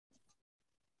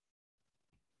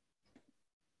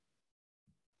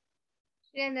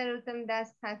श्री नरोत्तम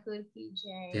दास ठाकुर की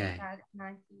जय, जय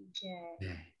प्रार्थना की जय।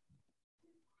 जय।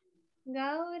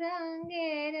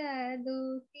 गौरांगेर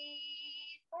दुति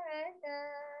पद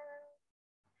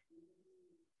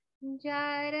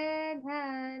जार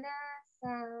धन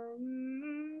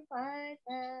संपद।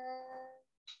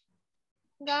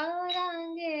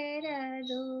 गौरांगेर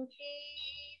दुति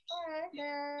पद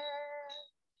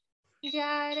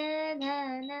जार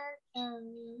धन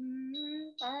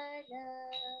संपद।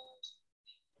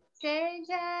 से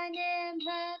जन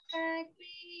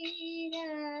भक्ति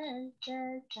रस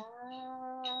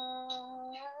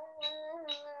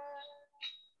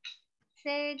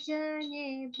से जन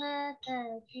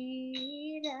भक्ति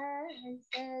रस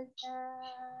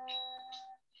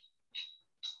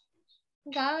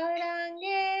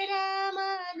गौरांगेर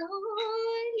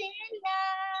मधुलीला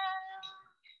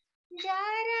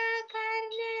जरा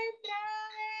कर्ण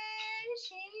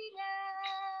प्रवेशिला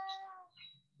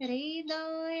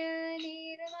हृदय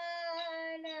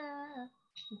निर्मल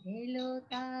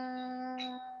भेलोता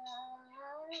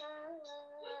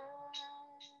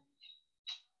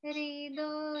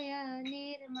हृदय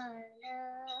निर्मल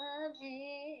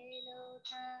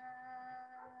भेलोता।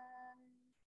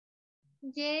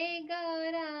 जय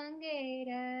गौरांगेर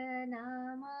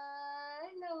नाम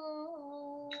लो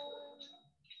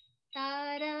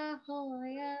तारा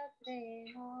होय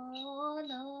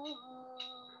प्रेमोदो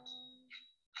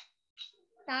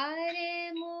तारे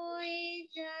मोई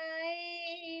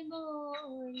जाए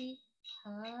बोली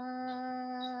हारी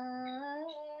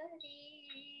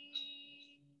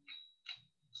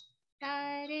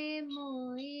तारे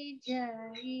मोई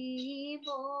जाई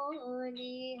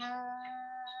बोली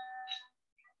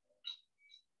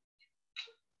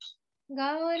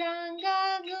गौरांगा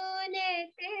गुने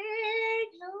ते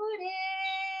झूरे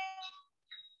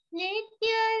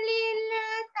नित्य लीला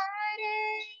तारे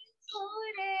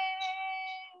सुरे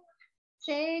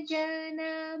से जन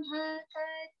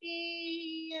भक्ति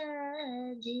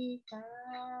अधिकारी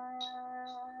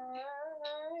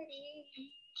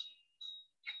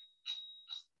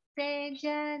से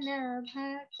जन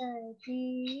भक्ति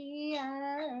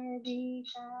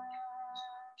अधिकारी।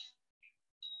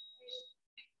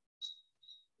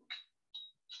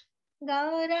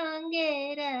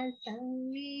 गौरांगेर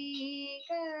संगीगणे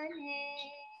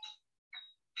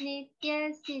नित्य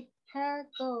सिद्ध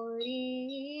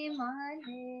कोरी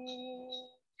माने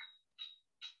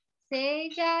से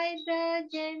जाय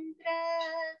ब्रजेंद्र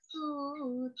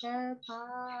सूत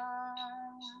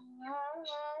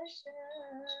पाश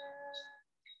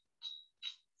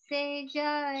से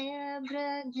जाय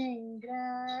ब्रजेंद्र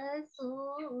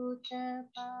सूत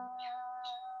पाश।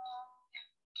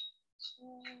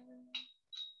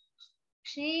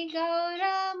 श्री गौर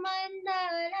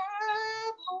मंदर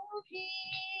भूमि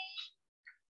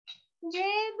जे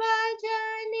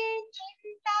बजने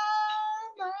चिंता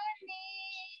मनी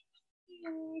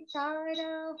तार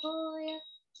होय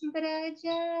ब्रज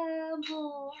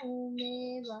भूमि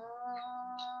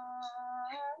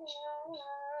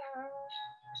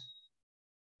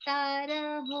तार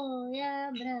होय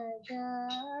ब्रज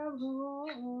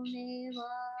भूमि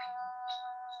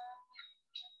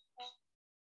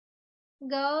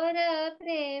गौर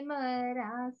प्रेम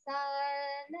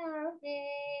रासानवे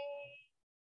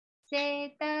से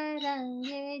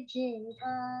तरंगे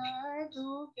जेवा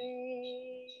डूबे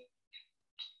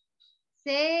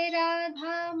से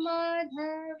राधा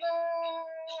माधव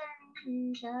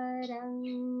अंतरंग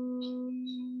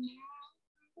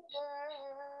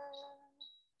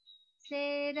से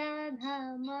राधा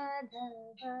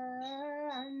माधव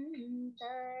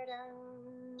अंतरंग।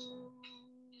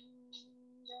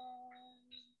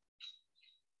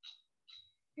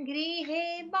 गृहे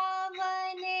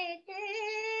बावने ते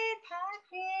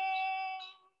ठाके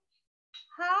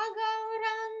हा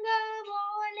गौरंग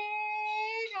बोले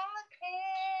राखे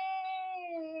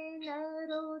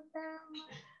नरोत्तम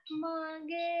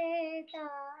मांगे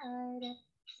तार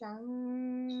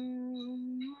संग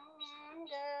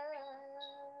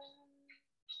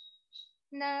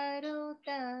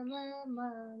नरोत्तम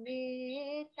मांगे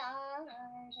तार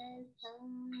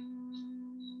संग।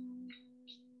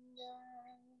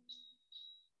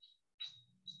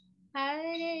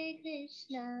 हरे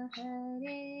कृष्णा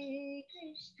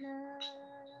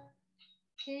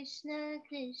कृष्ण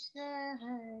कृष्ण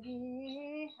हरे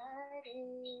हरे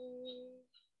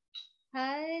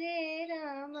हरे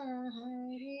राम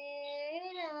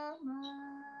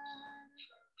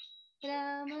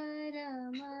राम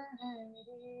राम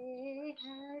हरे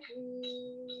हरे।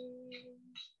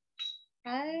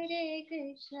 हरे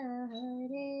Krishna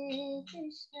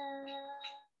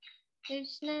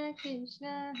Krishna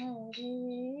Krishna Hare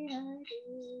Hare,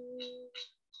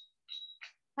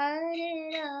 Hare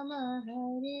Rama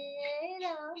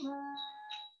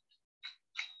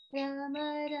Rama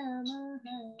Rama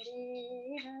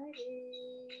Hare Hare.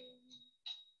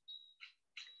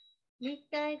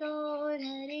 Nitai Gaur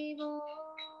Hari Bol,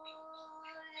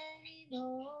 Hari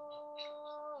Bol,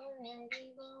 Hari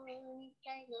Bol,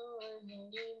 Nitai Gaur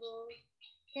Hari Bol.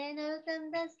 Jai Narottam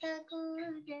Das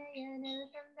Thakur, Jai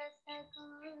Narottam Das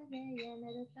Thakur, Jai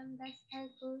Narottam Das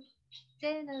Thakur,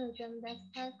 Jai Narottam Das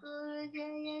Thakur,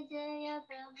 Jaya Jaya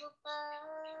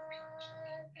Prabhupada,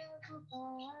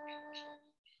 Prabhupada,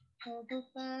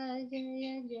 Prabhupada,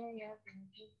 Jaya Jaya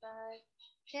Prabhupada,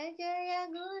 Jaya Jaya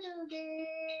Gurudev,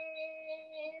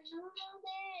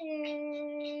 Gurudev,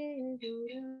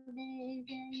 Gurudev,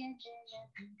 Jaya Jaya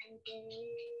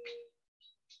Gurudev.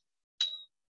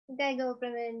 Jai Go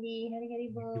Pravandi, Hari Hari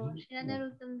Bol, Shri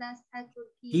Narottam Das Thakur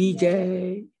ki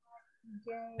Jai.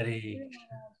 Jai. Hare Jai.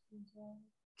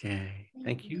 Jai.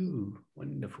 Thank you.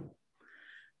 Wonderful.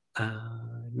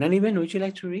 Naniben, would you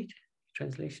like to read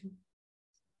translation?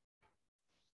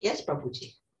 Yes,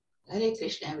 Prabhuji. Hare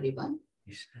Krishna, everyone.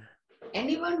 Yes.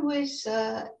 Anyone who has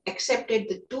accepted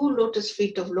the two lotus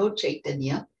feet of Lord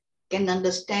Chaitanya can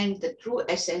understand the true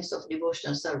essence of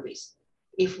devotional service.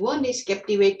 If one is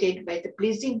captivated by the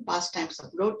pleasing pastimes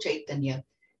of Lord Chaitanya,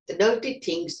 the dirty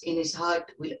things in his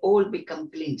heart will all become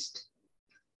cleansed.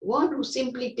 One who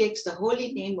simply takes the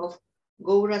holy name of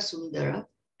Gaurangera,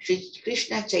 Sri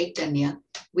Krishna Chaitanya,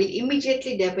 will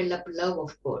immediately develop love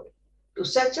of God. To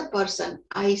such a person,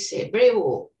 I say,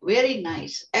 bravo, very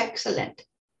nice, excellent.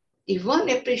 If one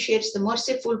appreciates the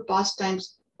merciful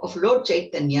pastimes of Lord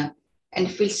Chaitanya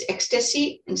and feels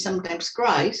ecstasy and sometimes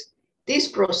cries, this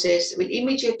process will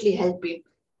immediately help him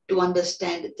to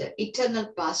understand the eternal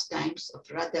pastimes of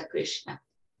Radha Krishna.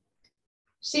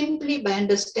 Simply by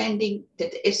understanding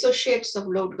that the associates of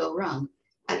Lord Gaurang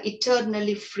are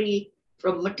eternally free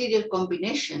from material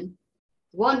combination,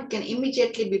 one can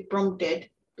immediately be prompted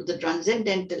to the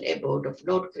transcendental abode of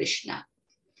Lord Krishna.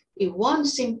 If one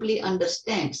simply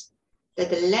understands that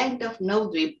the land of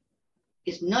Navadvip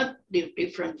is not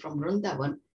different from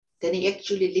Vrindavan, then he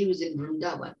actually lives in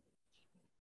Vrindavan.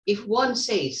 If one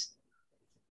says,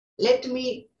 can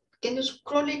you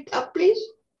scroll it up, please?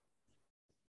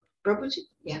 Prabhuji?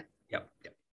 Yeah. Yep.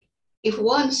 If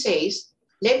one says,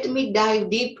 let me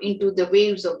dive deep into the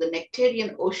waves of the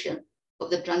nectarian ocean of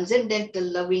the transcendental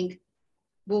loving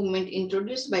movement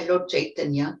introduced by Lord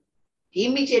Chaitanya, he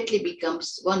immediately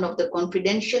becomes one of the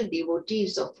confidential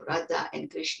devotees of Radha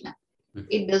and Krishna.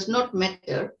 It does not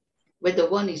matter whether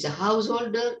one is a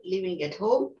householder living at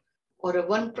home or a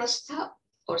vanprastha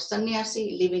or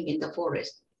sannyasi living in the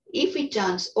forest. If he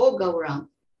chants O Gaurang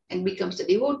and becomes a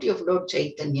devotee of Lord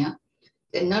Chaitanya,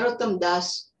 then Narottam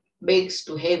Das begs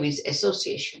to have his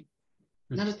association.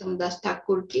 Narottam Das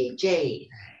Thakur ki Jai.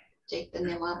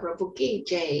 Chaitanya Mahaprabhu ki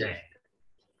Jai.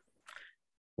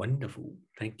 Wonderful.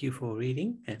 Thank you for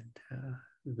reading, and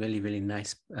very, very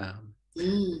nice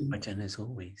bhajan as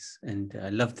always. And I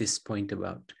love this point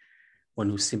about one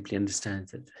who simply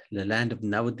understands that the land of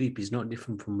Navadvip is not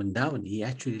different from Vrindavan. He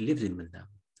actually lives in Vrindavan.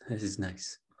 This is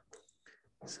nice.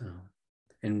 So,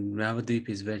 and Navadvip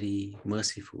is very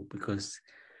merciful because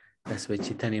that's where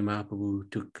Chaitanya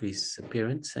Mahaprabhu took his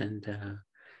appearance, and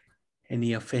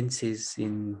any offenses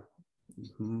in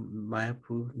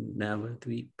Mayapur,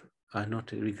 Navadvip are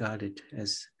not regarded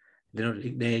as, they're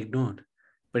ignored.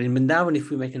 But in Vrindavan, if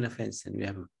we make an offense, then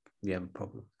we have a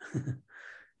problem.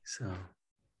 So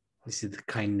this is the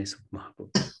kindness of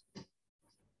Mahaprabhu.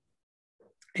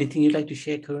 Anything you'd like to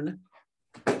share, Karuna?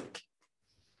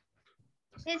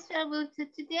 Yes, Prabhu. So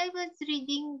today I was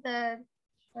reading the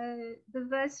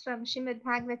verse from Srimad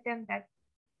Bhagavatam that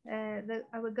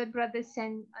our good brother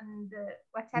sent on the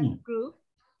WhatsApp group.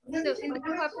 So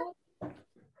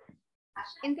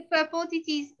in the purport it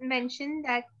is mentioned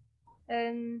that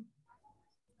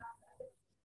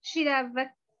Srila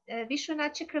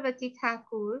Vishwanath Chakravarti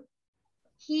Thakur,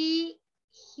 he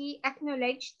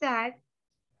acknowledged that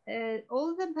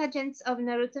all the bhajans of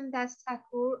Narottam Das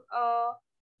Thakur are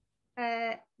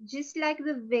just like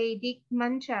the Vedic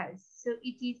mantras. So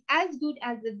it is as good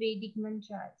as the Vedic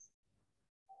mantras.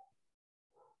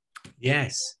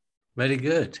 Yes, very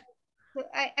good. So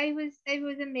I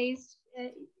was amazed.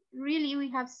 Really, we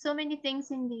have so many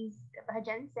things in these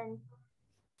bhajans and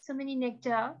so many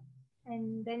nectar.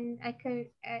 And then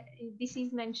this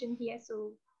is mentioned here.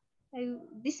 So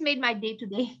this made my day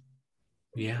today.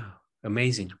 Yeah,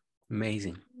 amazing.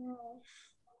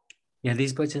 Yeah,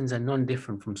 these bhajans are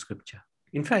non-different from scripture.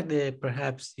 In fact, they're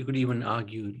perhaps, you could even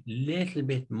argue, a little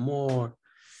bit more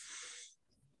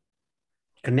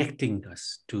connecting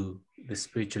us to the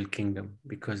spiritual kingdom,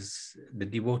 because the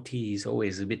devotee is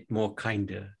always a bit more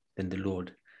kinder than the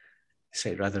Lord.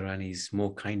 Say Radharani is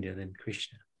more kinder than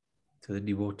Krishna. So the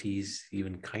devotee is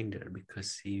even kinder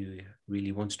because he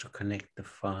really wants to connect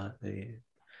the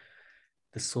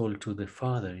soul to the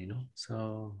Father, you know.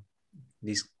 So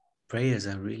these prayers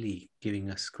are really giving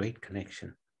us great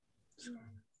connection. So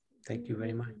thank you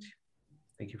very much.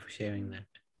 Thank you for sharing that.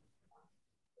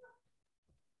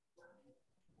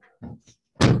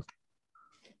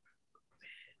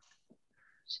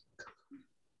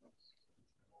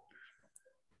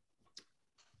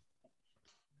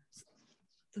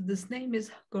 So this name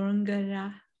is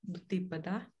Gaurangera Duti.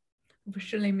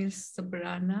 Official name is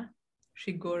Sabrana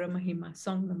Shri Gora Mahima,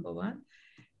 song number 1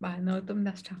 by Narottam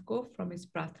Das Thakur from his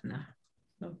Pratana.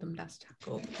 Narottam Das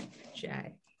Thakur,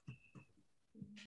 Jai.